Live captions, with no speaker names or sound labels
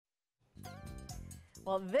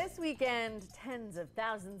Well, this weekend, tens of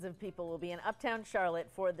thousands of people will be in Uptown Charlotte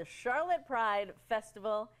for the Charlotte Pride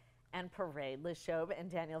Festival and Parade. Liz Shobe and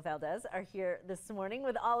Daniel Valdez are here this morning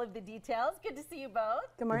with all of the details. Good to see you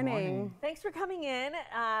both. Good morning. Thanks for coming in.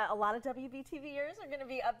 A lot of WBTVers are going to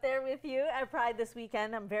be up there with you at Pride this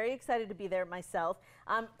weekend. I'm very excited to be there myself.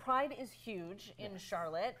 Pride is huge in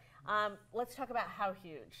Charlotte. Let's talk about how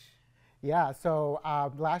huge. Yeah, so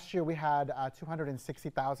last year we had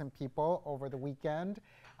 260,000 people over the weekend.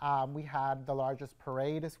 We had the largest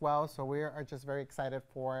parade as well, so we are just very excited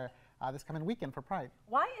for this coming weekend for Pride.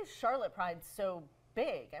 Why is Charlotte Pride so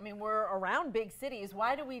big? I mean, we're around big cities.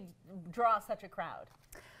 Why do we draw such a crowd?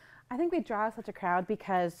 I think we draw such a crowd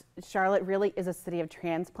because Charlotte really is a city of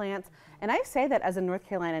transplants. And I say that as a North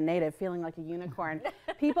Carolina native, feeling like a unicorn.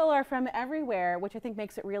 People are from everywhere, which I think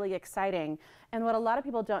makes it really exciting. And what a lot of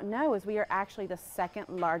people don't know is we are actually the second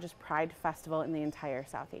largest Pride festival in the entire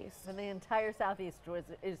Southeast. And the entire Southeast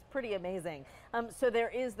is pretty amazing. So there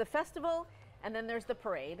is the festival and then there's the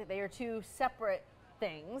parade. They are two separate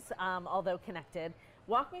things, although connected.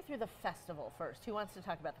 Walk me through the festival first. Who wants to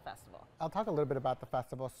talk about the festival? I'll talk a little bit about the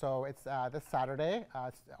festival. So it's this Saturday.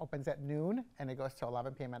 It opens at noon and it goes to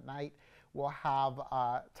 11 p.m. at night. We'll have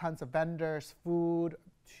tons of vendors, food,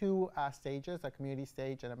 two stages, a community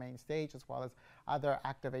stage and a main stage, as well as other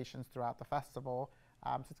activations throughout the festival.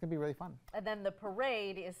 So it's going to be really fun. And then the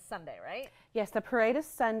parade is Sunday, right? Yes, the parade is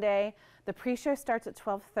Sunday. The pre-show starts at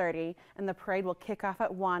 12:30, and the parade will kick off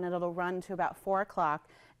at 1, and it'll run to about 4 o'clock.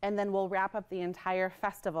 And then we'll wrap up the entire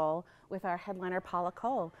festival with our headliner, Paula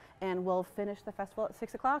Cole, and we'll finish the festival at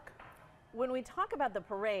 6 o'clock. When we talk about the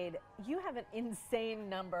parade, you have an insane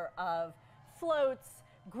number of floats,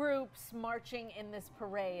 groups marching in this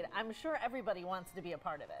parade. I'm sure everybody wants to be a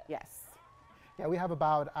part of it. Yes. Yeah, we have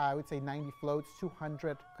about, I would say, 90 floats,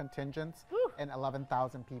 200 contingents, and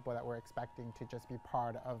 11,000 people that we're expecting to just be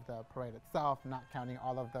part of the parade itself, not counting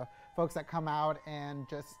all of the folks that come out and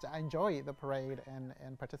just enjoy the parade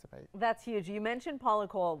and participate. That's huge. You mentioned Paula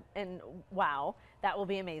Cole, and wow, that will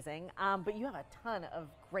be amazing. But you have a ton of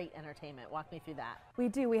great entertainment. Walk me through that. We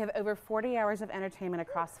do. We have over 40 hours of entertainment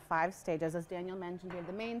across 5 stages. As Daniel mentioned, we have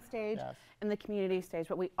the main stage and the community stage,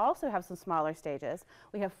 but we also have some smaller stages.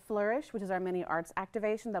 We have Flourish, which is our mini arts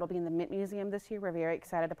activation that'll be in the Mint Museum this year. We're very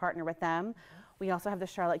excited to partner with them. We also have the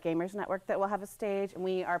Charlotte Gamers Network that will have a stage, and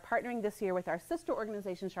we are partnering this year with our sister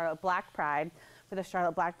organization, Charlotte Black Pride, for the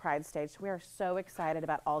Charlotte Black Pride stage. So we are so excited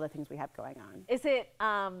about all the things we have going on. Is it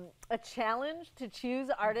a challenge to choose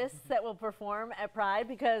artists that will perform at Pride,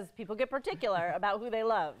 because people get particular about who they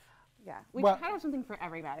love? Yeah, we try to have something for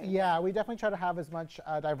everybody. Yeah, we definitely try to have as much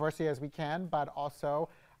diversity as we can, but also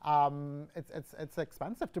it's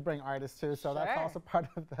expensive to bring artists too, so that's also part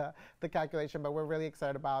of the calculation. But we're really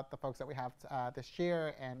excited about the folks that we have this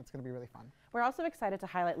year, and it's going to be really fun. We're also excited to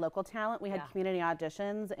highlight local talent. We had community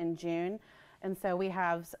auditions in June, and so we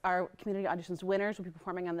have our community auditions winners will be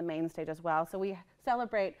performing on the main stage as well. So we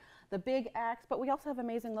celebrate the big acts, but we also have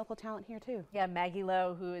amazing local talent here too. Yeah, Maggie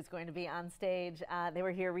Lowe, who is going to be on stage. They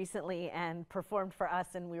were here recently and performed for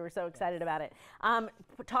us, and we were so excited about it.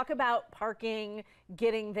 Talk about parking,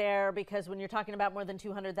 getting there, because when you're talking about more than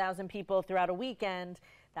 200,000 people throughout a weekend,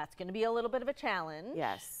 that's going to be a little bit of a challenge.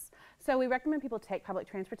 Yes. So we recommend people take public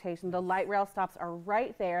transportation. The light rail stops are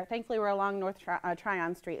right there. Thankfully, we're along North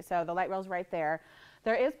Tryon Street, so the light rail's right there.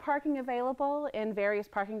 There is parking available in various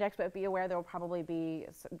parking decks, but be aware there will probably be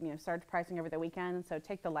surge pricing over the weekend, so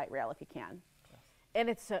take the light rail if you can. And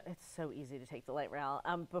it's so easy to take the light rail.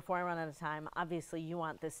 Before I run out of time, obviously you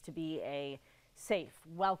want this to be a safe,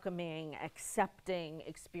 welcoming, accepting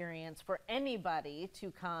experience for anybody to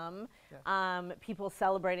come. People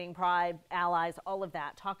celebrating Pride, allies, all of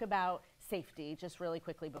that. Talk about safety just really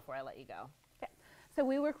quickly before I let you go. So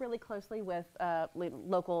we work really closely with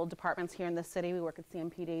local departments here in the city. We work with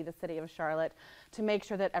CMPD, the City of Charlotte, to make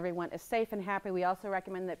sure that everyone is safe and happy. We also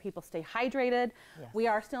recommend that people stay hydrated. We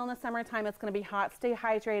are still in the summertime. It's going to be hot. Stay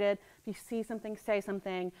hydrated. If you see something, say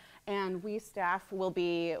something. And we staff will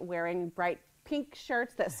be wearing bright pink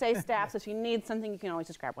shirts that say staff, so if you need something, you can always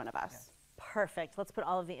just grab one of us. Perfect. Let's put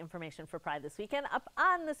all of the information for Pride this weekend up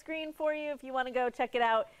on the screen for you if you want to go check it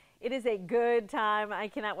out. It is a good time. I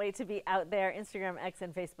cannot wait to be out there. Instagram, X,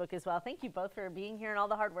 and Facebook as well. Thank you both for being here and all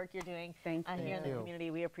the hard work you're doing here in the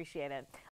community. We appreciate it.